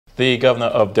The governor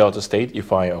of Delta State,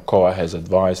 Ifeanyi Okowa, has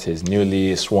advised his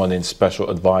newly sworn-in special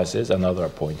advisors and other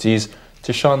appointees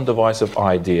to shun divisive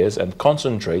ideas and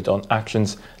concentrate on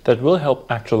actions that will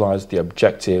help actualize the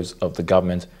objectives of the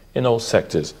government in all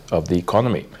sectors of the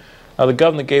economy. Now, the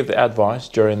governor gave the advice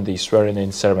during the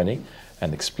swearing-in ceremony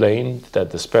and explained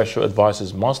that the special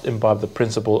advisors must imbibe the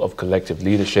principle of collective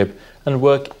leadership and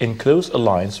work in close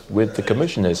alliance with the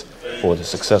commissioners for the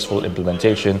successful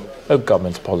implementation of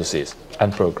government policies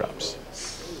and programs.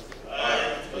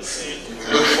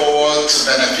 We look forward to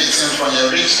benefiting from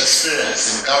your rich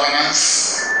experience in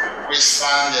governance, which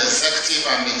span the executive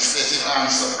and legislative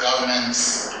arms of government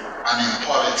and in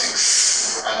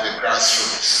politics at the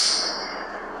grassroots.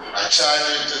 I charge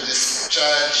you to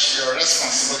discharge your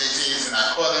responsibilities in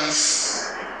accordance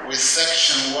with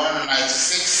Section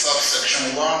 196,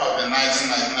 subsection 1 of the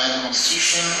 1999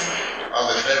 Constitution of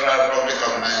the Federal Republic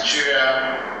of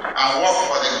Nigeria, and work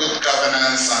for the good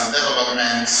governance and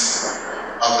development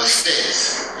of the state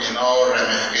in all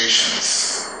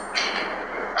ramifications.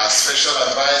 As special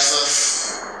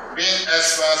advisors, being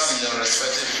experts in your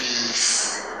respective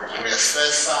fields, we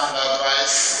expect sound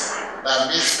advice that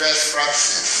meets best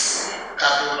practices,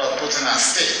 capable of putting our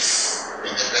state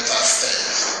in a better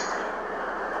state.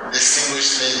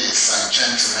 Distinguished ladies and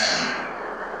gentlemen,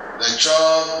 the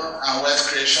job and wealth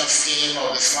creation scheme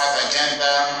of the Smart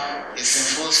Agenda is in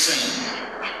full swing.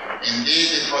 Indeed,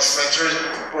 the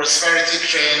prosperity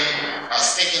train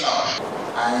has taken off.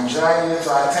 I enjoin you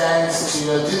to attend to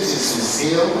your duties with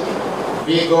zeal,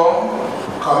 vigor,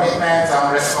 commitment,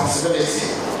 and responsibility.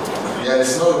 There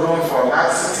is no room for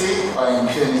laxity or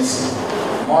impunity,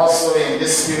 more so in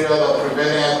this period of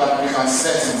prevailing economic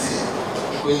uncertainty,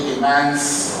 which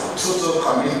demands total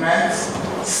commitment,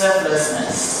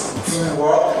 selflessness,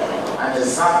 teamwork, and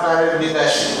exemplary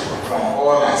leadership from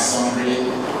all and sundry,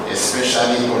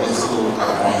 especially political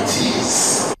appointees.